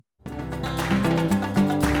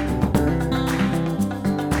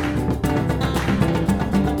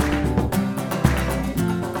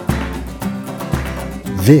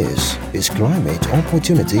This is Climate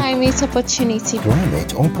Opportunity Climate Opportunity.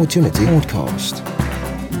 Climate Opportunity Podcast.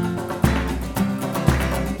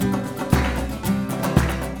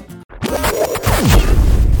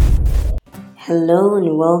 Hello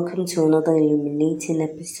and welcome to another illuminating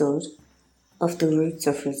episode of The Roots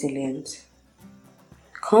of Resilience.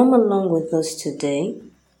 Come along with us today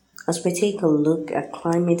as we take a look at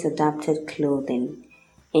climate-adapted clothing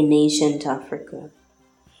in ancient Africa,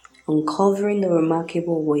 uncovering the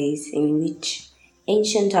remarkable ways in which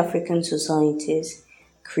ancient African societies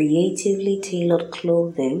creatively tailored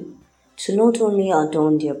clothing to not only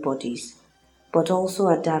adorn their bodies, but also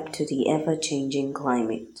adapt to the ever-changing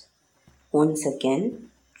climate. Once again,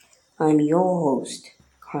 I'm your host,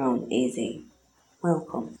 Crown Eze.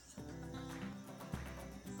 Welcome.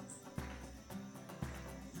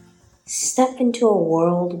 Step into a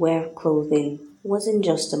world where clothing wasn't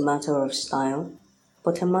just a matter of style,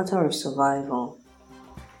 but a matter of survival.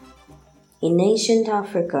 In ancient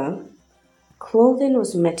Africa, clothing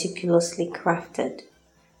was meticulously crafted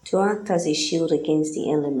to act as a shield against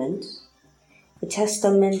the elements, a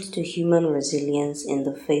testament to human resilience in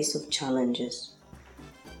the face of challenges.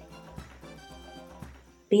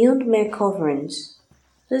 Beyond mere coverings,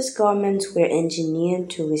 these garments were engineered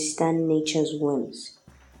to withstand nature's whims.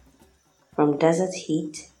 From desert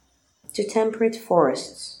heat to temperate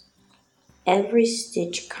forests, every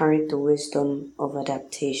stitch carried the wisdom of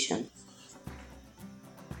adaptation.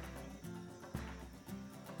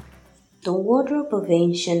 The wardrobe of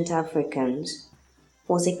ancient Africans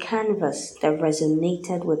was a canvas that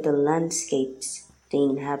resonated with the landscapes they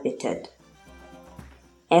inhabited.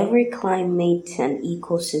 Every climate and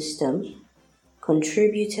ecosystem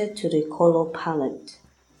contributed to the color palette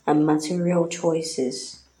and material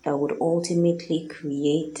choices that would ultimately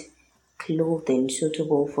create clothing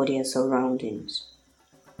suitable for their surroundings.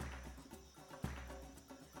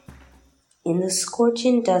 In the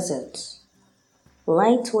scorching deserts,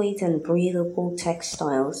 lightweight and breathable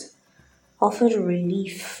textiles offered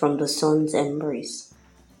relief from the sun's embrace.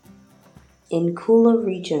 In cooler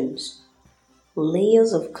regions,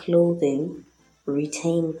 layers of clothing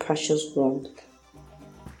retained precious warmth.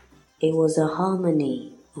 It was a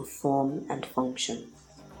harmony of form and function.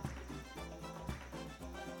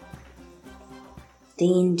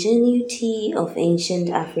 The ingenuity of ancient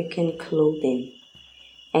African clothing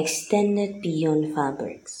extended beyond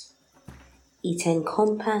fabrics. It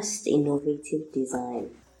encompassed innovative design.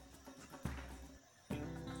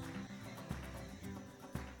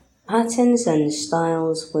 Patterns and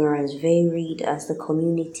styles were as varied as the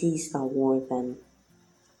communities that wore them,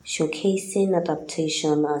 showcasing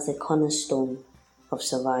adaptation as a cornerstone of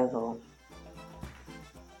survival.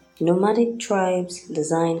 Nomadic tribes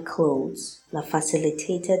designed clothes that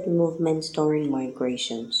facilitated movement during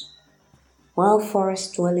migrations, while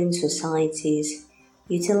forest-dwelling societies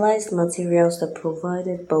utilized materials that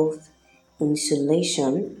provided both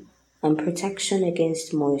insulation and protection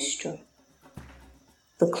against moisture.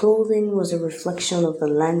 The clothing was a reflection of the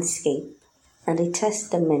landscape and a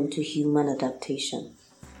testament to human adaptation.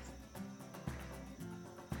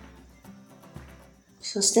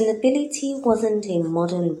 Sustainability wasn't a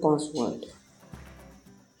modern buzzword.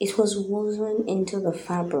 It was woven into the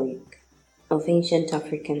fabric of ancient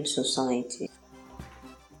African society.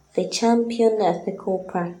 They championed ethical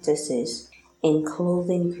practices in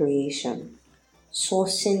clothing creation,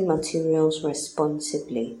 sourcing materials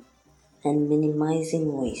responsibly, and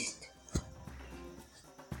minimizing waste.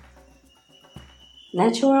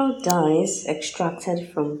 Natural dyes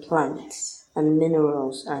extracted from plants and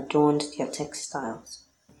minerals adorned their textiles,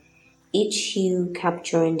 each hue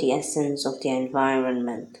capturing the essence of the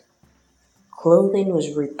environment. Clothing was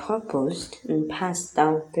repurposed and passed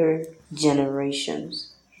down through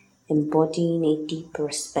generations, embodying a deep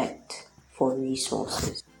respect for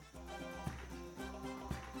resources.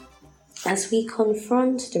 As we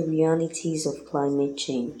confront the realities of climate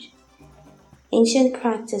change, ancient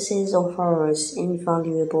practices offer us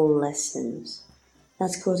invaluable lessons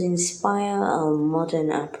that could inspire our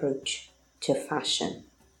modern approach to fashion.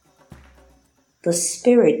 The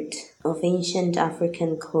spirit of ancient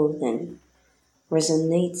African clothing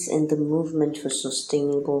resonates in the movement for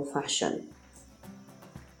sustainable fashion.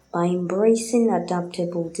 By embracing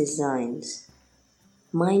adaptable designs,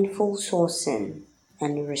 mindful sourcing,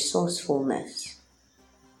 and resourcefulness,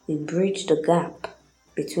 we bridge the gap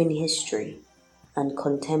between history and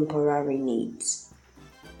contemporary needs.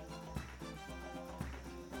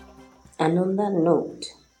 And on that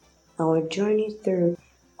note, our journey through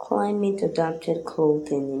climate-adapted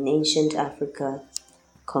clothing in ancient Africa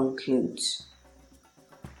concludes.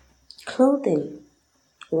 Clothing,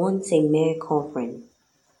 once a mere covering,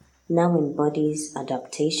 now embodies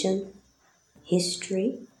adaptation,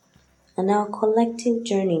 history, and our collective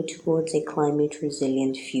journey towards a climate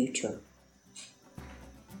resilient future.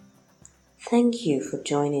 Thank you for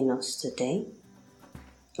joining us today.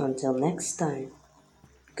 Until next time,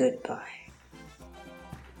 goodbye.